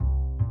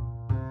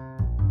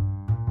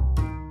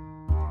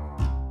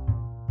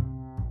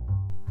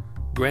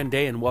Grand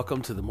day and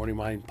welcome to the Morning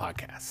Mind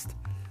Podcast.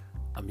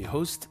 I'm your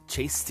host,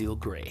 Chase Steele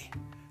Gray.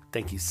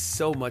 Thank you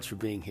so much for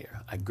being here.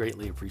 I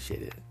greatly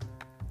appreciate it.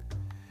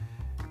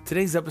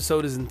 Today's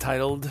episode is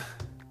entitled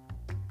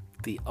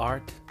The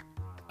Art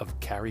of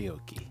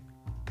Karaoke.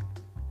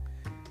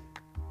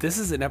 This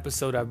is an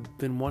episode I've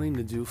been wanting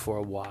to do for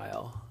a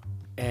while,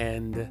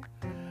 and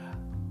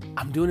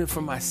I'm doing it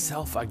for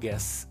myself, I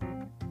guess,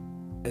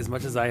 as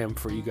much as I am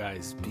for you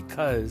guys,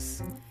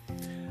 because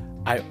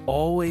I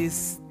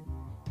always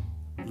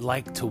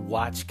like to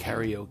watch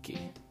karaoke.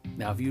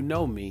 Now, if you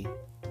know me,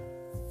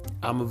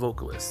 I'm a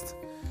vocalist.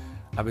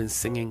 I've been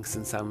singing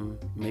since I'm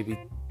maybe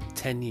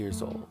 10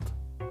 years old.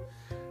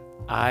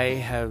 I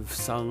have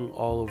sung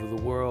all over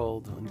the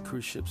world on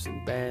cruise ships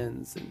and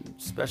bands and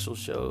special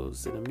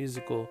shows and a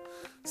musical,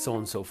 so on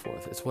and so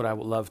forth. It's what I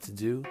would love to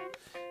do.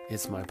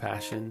 It's my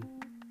passion.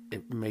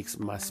 It makes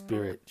my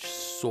spirit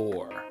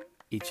soar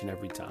each and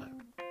every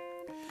time.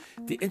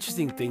 The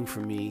interesting thing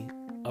for me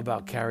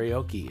about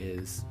karaoke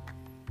is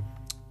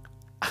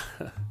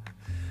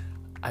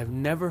I've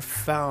never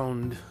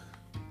found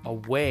a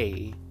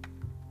way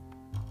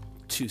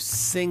to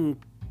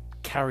sing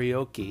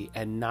karaoke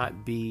and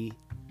not be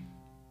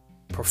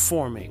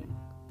performing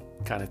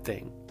kind of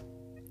thing.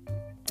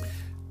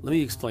 Let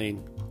me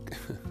explain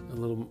a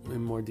little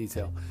in more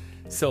detail.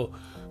 So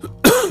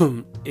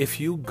if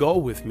you go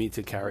with me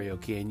to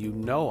karaoke and you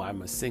know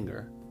I'm a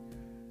singer,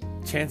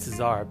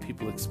 chances are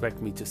people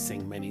expect me to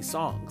sing many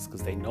songs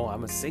because they know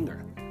I'm a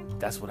singer.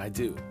 That's what I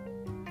do.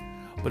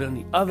 But on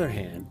the other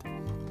hand,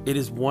 it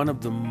is one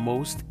of the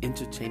most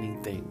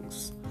entertaining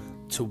things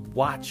to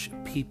watch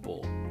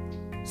people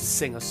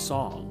sing a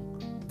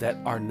song that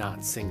are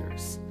not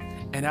singers.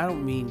 And I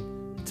don't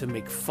mean to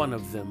make fun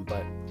of them,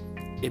 but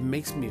it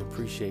makes me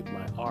appreciate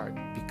my art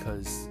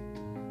because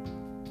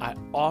I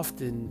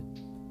often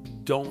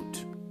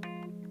don't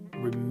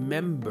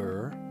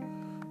remember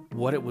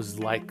what it was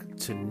like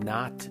to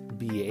not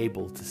be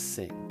able to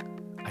sing.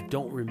 I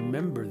don't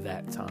remember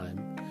that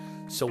time.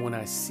 So when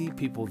I see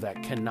people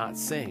that cannot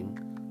sing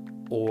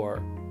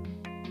or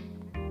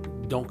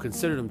don't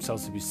consider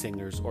themselves to be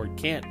singers or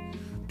can't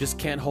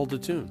hold a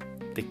tune,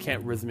 they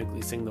can't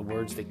rhythmically sing the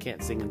words, they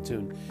can't sing in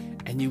tune,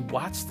 and you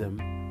watch them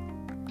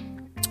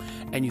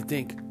and you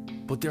think,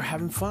 but they're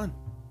having fun.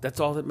 That's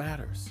all that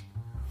matters.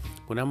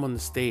 When I'm on the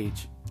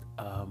stage,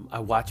 I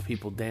watch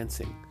people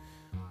dancing.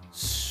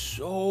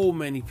 So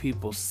many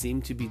people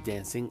seem to be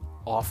dancing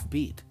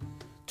offbeat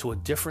to a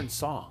different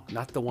song,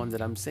 not the one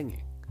that I'm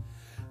singing.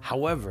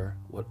 However,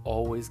 what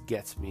always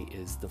gets me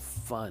is the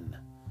fun.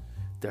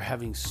 They're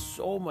having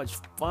so much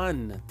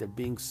fun. They're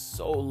being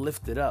so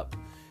lifted up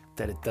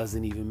that it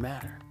doesn't even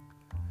matter.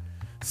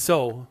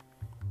 So,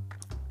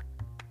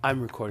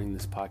 I'm recording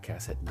this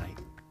podcast at night.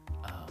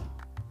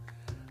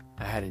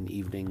 I had an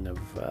evening of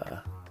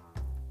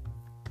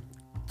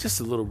just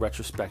a little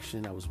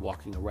retrospection. I was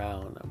walking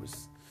around. I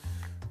was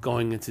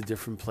going into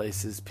different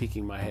places,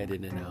 peeking my head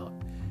in and out.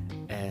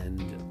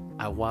 And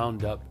I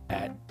wound up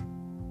at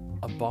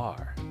a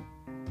bar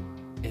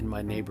in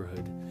my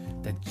neighborhood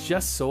that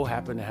just so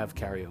happened to have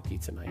karaoke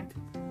tonight.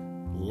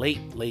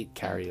 Late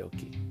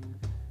karaoke.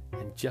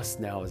 And just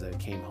now as I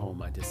came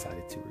home, I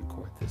decided to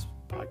record this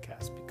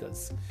podcast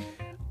because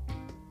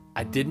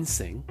I didn't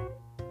sing.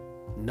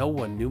 No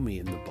one knew me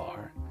in the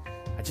bar.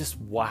 I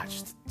just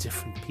watched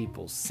different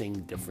people sing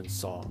different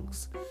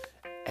songs.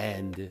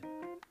 And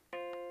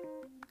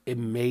it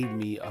made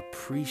me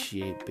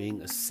appreciate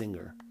being a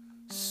singer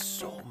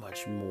so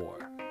much more.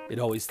 It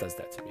always does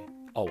that to me.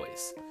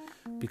 Always.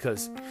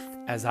 Because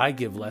as I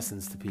give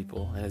lessons to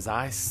people, and as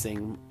I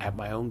sing at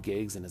my own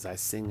gigs, and as I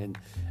sing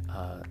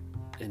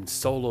in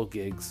solo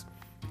gigs,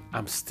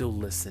 I'm still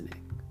listening.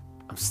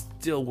 I'm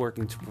still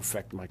working to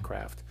perfect my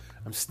craft.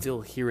 I'm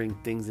still hearing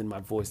things in my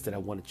voice that I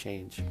want to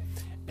change.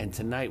 And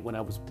tonight, when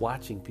I was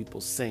watching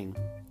people sing,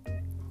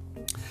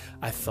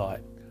 I thought,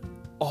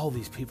 all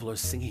these people are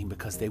singing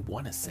because they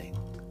want to sing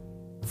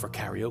for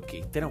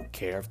karaoke. They don't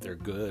care if they're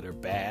good or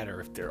bad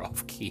or if they're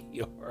off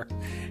key or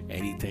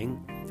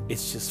anything.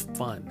 It's just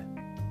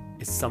fun.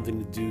 It's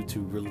something to do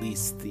to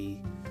release the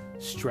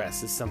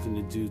stress. It's something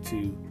to do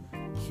to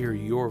hear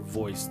your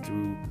voice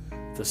through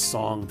the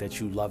song that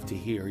you love to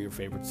hear your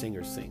favorite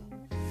singer sing.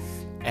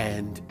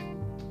 And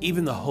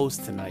even the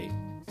host tonight,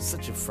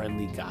 such a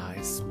friendly guy,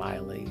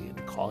 smiling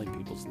and calling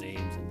people's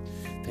names,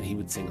 and then he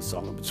would sing a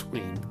song in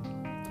between.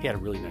 He had a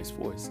really nice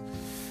voice.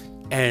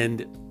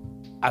 And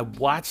I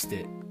watched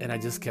it and I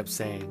just kept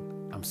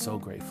saying, I'm so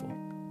grateful.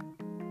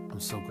 I'm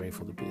so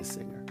grateful to be a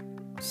singer.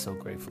 I'm so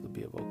grateful to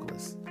be a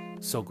vocalist.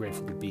 So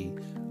grateful to be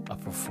a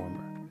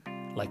performer.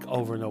 Like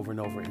over and over and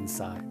over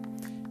inside.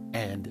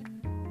 And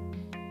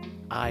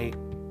I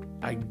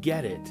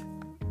get it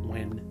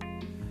when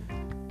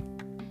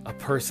a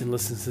person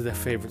listens to their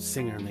favorite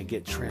singer and they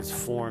get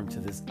transformed to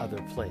this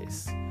other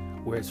place.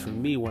 Whereas for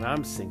me, when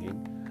I'm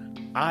singing,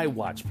 I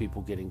watch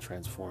people getting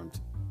transformed.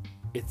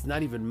 It's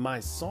not even my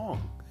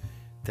song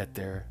that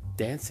they're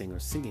dancing or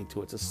singing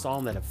to. It's a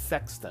song that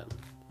affects them.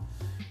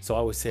 So I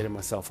always say to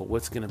myself, well,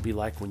 what's going to be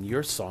like when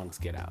your songs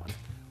get out?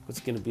 what's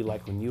it going to be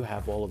like when you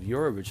have all of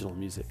your original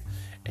music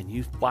and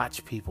you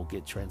watch people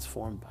get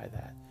transformed by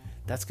that?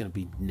 That's going to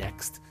be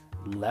next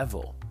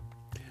level.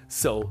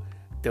 So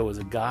there was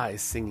a guy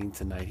singing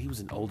tonight. He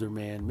was an older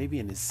man, maybe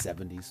in his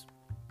 70s.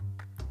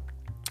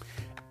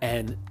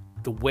 And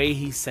the way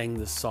he sang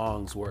the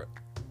songs were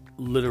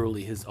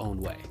literally his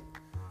own way.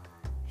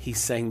 He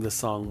sang the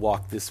song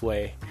Walk This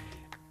Way,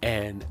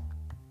 and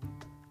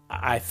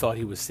I thought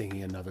he was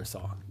singing another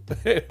song.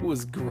 It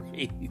was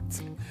great.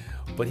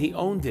 But he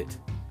owned it,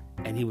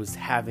 and he was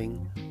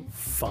having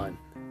fun,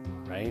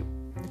 right?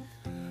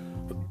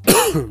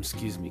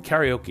 Excuse me.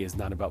 Karaoke is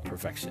not about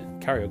perfection.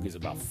 Karaoke is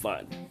about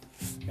fun.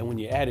 And when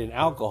you add in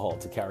alcohol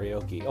to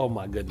karaoke, oh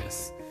my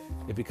goodness,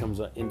 it becomes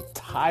an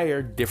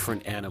entire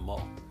different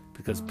animal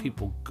because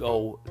people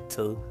go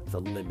to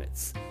the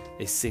limits.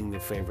 They sing their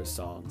favorite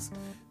songs.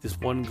 This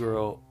one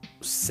girl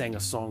sang a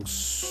song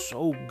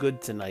so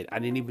good tonight. I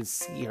didn't even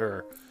see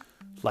her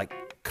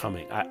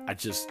coming.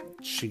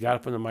 She got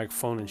up on the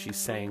microphone and she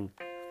sang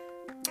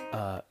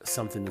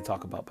Something to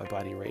Talk About by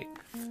Bonnie Raitt.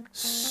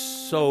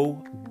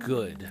 So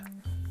good.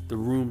 The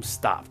room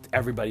stopped.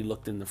 Everybody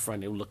looked in the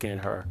front. They were looking at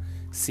her.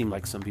 Seemed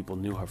like some people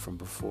knew her from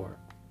before.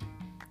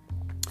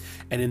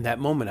 And in that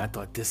moment, I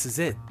thought, this is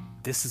it.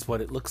 This is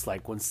what it looks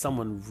like when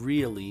someone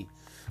really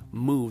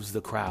moves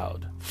the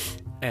crowd.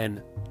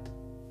 And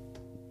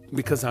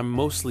because I'm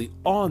mostly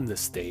on the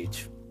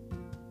stage,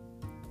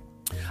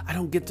 I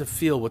don't get to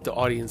feel what the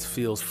audience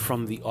feels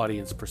from the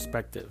audience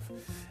perspective.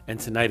 And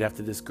tonight,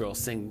 after this girl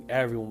sang,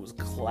 everyone was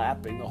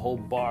clapping. The whole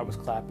bar was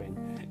clapping.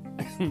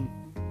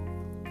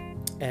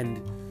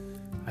 And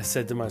I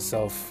said to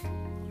myself,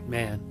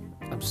 man,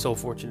 I'm so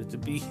fortunate to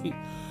be,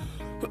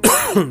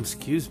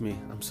 excuse me,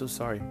 I'm so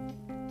sorry.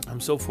 I'm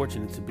so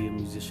fortunate to be a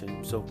musician.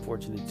 I'm so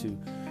fortunate to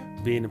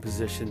be in a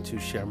position to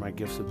share my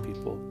gifts with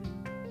people.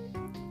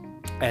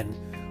 And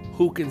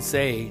who can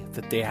say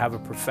that they have a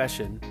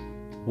profession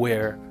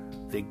where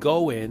they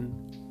go in,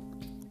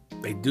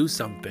 they do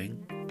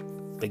something,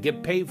 they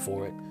get paid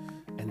for it,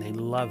 and they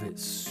love it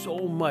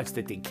so much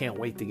that they can't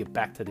wait to get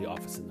back to the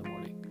office in the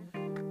morning?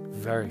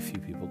 Very few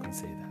people can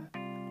say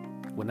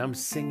that. When I'm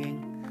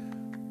singing,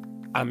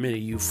 I'm in a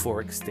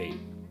euphoric state.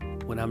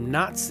 When I'm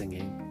not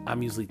singing,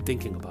 I'm usually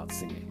thinking about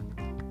singing.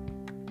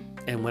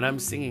 And when I'm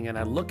singing and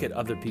I look at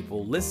other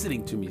people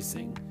listening to me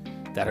sing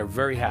that are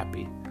very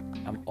happy,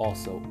 I'm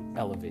also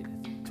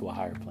elevated to a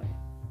higher plane.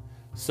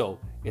 So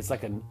it's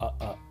like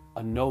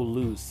a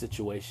no-lose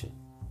situation.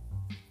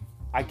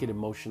 I get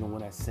emotional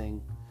when I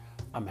sing.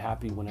 I'm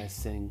happy when I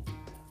sing.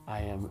 I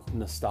am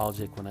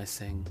nostalgic when I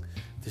sing.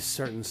 There's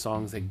certain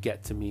songs that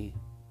get to me,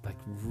 like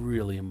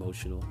really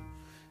emotional.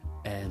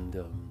 And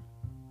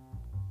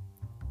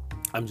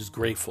I'm just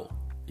grateful,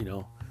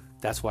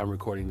 That's why I'm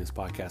recording this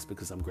podcast,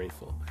 because I'm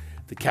grateful.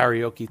 The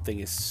karaoke thing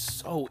is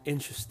so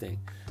interesting.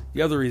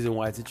 The other reason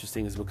why it's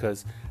interesting is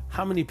because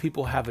how many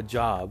people have a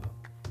job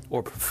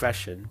or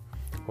profession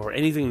or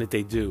anything that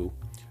they do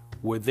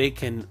where they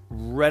can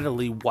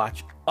readily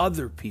watch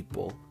other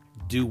people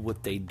do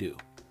what they do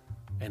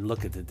and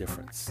look at the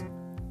difference?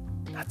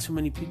 Not too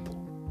many people.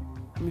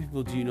 How many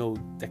people do you know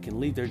that can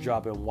leave their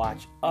job and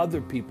watch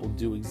other people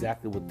do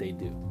exactly what they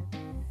do?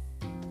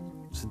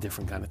 It's a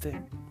different kind of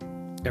thing.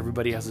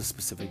 Everybody has a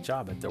specific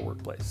job at their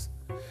workplace.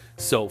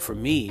 So for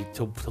me,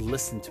 to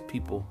listen to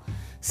people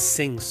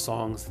sing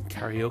songs in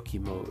karaoke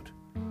mode,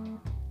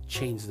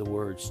 change the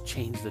words,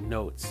 change the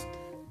notes,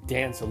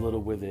 dance a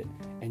little with it,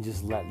 and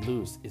just let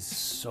loose is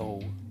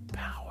so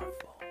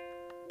powerful.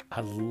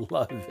 I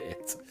love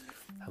it.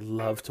 I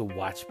love to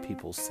watch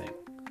people sing.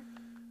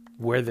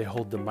 Where they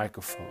hold the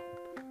microphone,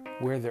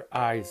 where their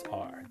eyes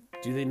are.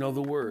 Do they know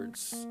the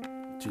words?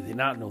 Do they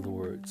not know the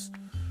words?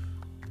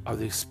 Are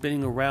they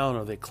spinning around?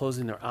 Are they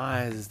closing their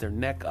eyes? Is their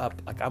neck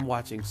up? Like, I'm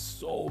watching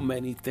so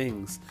many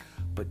things,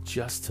 but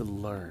just to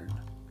learn,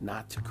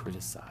 not to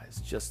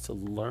criticize, just to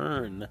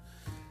learn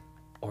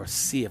or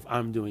see if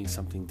I'm doing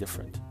something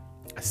different.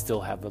 I still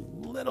have a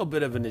little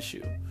bit of an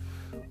issue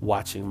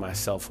watching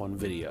myself on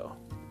video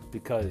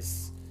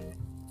because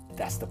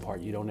that's the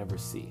part you don't ever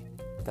see.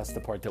 That's the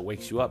part that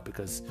wakes you up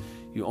because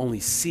you only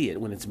see it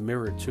when it's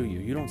mirrored to you.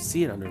 You don't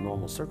see it under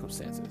normal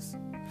circumstances.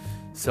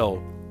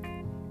 So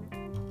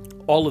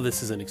all of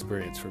this is an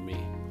experience for me.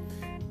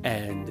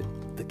 And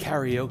the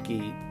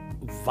karaoke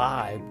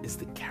vibe is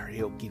the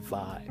karaoke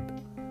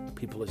vibe.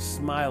 People are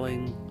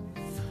smiling.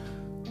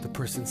 The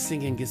person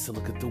singing gets to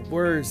look at the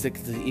words. They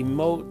get to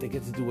emote. They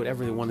get to do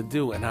whatever they want to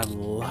do. And I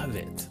love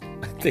it.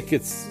 I think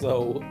it's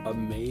so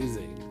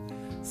amazing.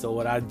 So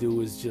what I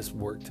do is just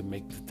work to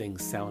make the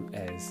things sound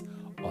as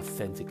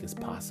authentic as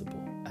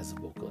possible as a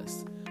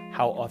vocalist.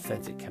 How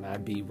authentic can I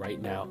be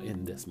right now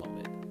in this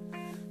moment?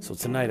 So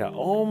tonight I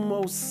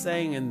almost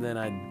sang and then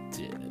I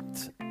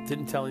didn't.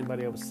 Didn't tell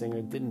anybody I was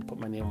singing. Didn't put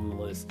my name on the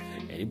list.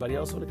 Anybody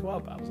else would have come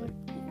up. I was like,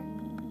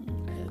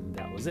 and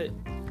that was it.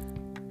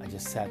 I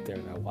just sat there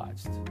and I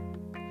watched.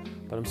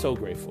 But I'm so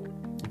grateful.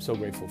 I'm so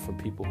grateful for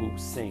people who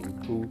sing,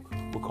 who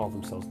will call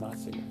themselves not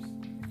singers.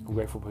 I'm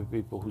grateful for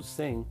people who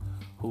sing,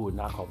 who would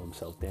not call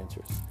themselves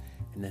dancers.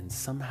 And then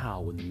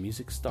somehow when the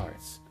music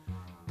starts,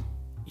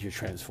 you're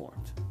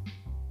transformed.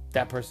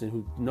 That person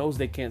who knows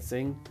they can't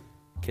sing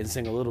can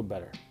sing a little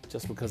better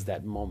just because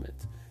that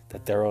moment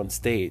that they're on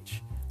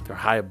stage, they're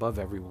high above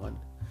everyone.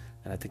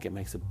 And I think it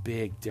makes a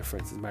big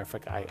difference. As a matter of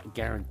fact, I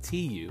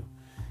guarantee you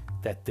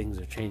that things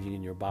are changing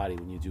in your body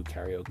when you do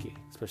karaoke,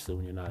 especially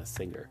when you're not a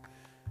singer.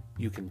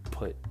 You can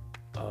put,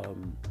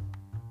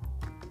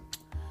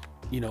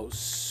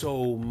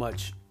 so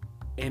much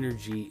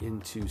energy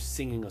into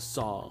singing a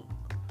song,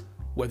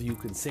 whether you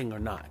can sing or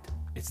not.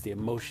 It's the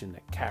emotion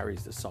that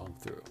carries the song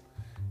through.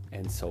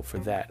 And so for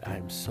that,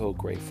 I'm so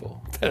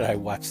grateful that I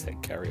watched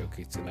that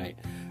karaoke tonight.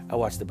 I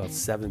watched about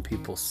 7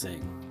 people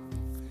sing,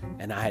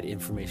 and I had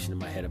information in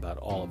my head about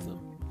all of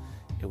them.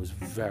 It was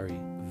very,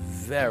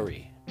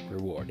 very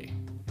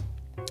rewarding.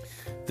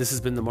 This has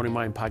been the Morning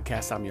Mind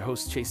Podcast. I'm your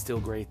host, Chase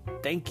Stilgray.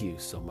 Thank you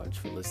so much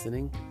for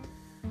listening.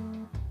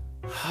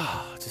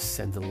 Just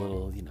send a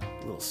little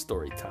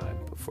story time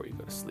before you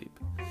go to sleep.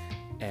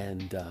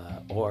 And,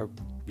 or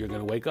you're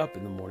going to wake up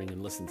in the morning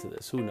and listen to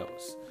this. Who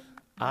knows?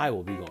 I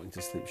will be going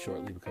to sleep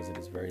shortly because it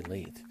is very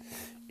late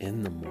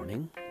in the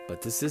morning.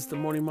 But this is the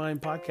Morning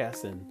Mind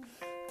Podcast, and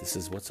this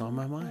is what's on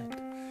my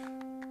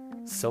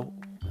mind. So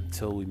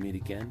until we meet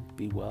again,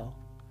 be well.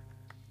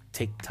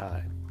 Take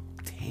time.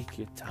 Take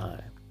your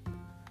time.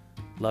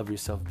 Love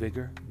yourself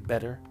bigger,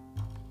 better,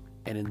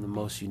 and in the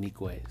most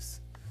unique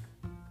ways.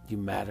 You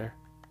matter.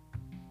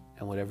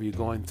 And whatever you're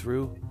going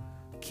through,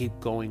 keep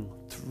going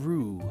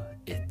through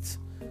it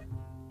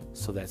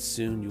so that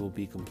soon you will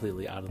be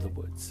completely out of the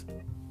woods.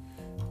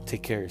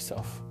 Take care of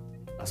yourself.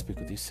 I'll speak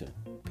with you soon.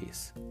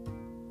 Peace.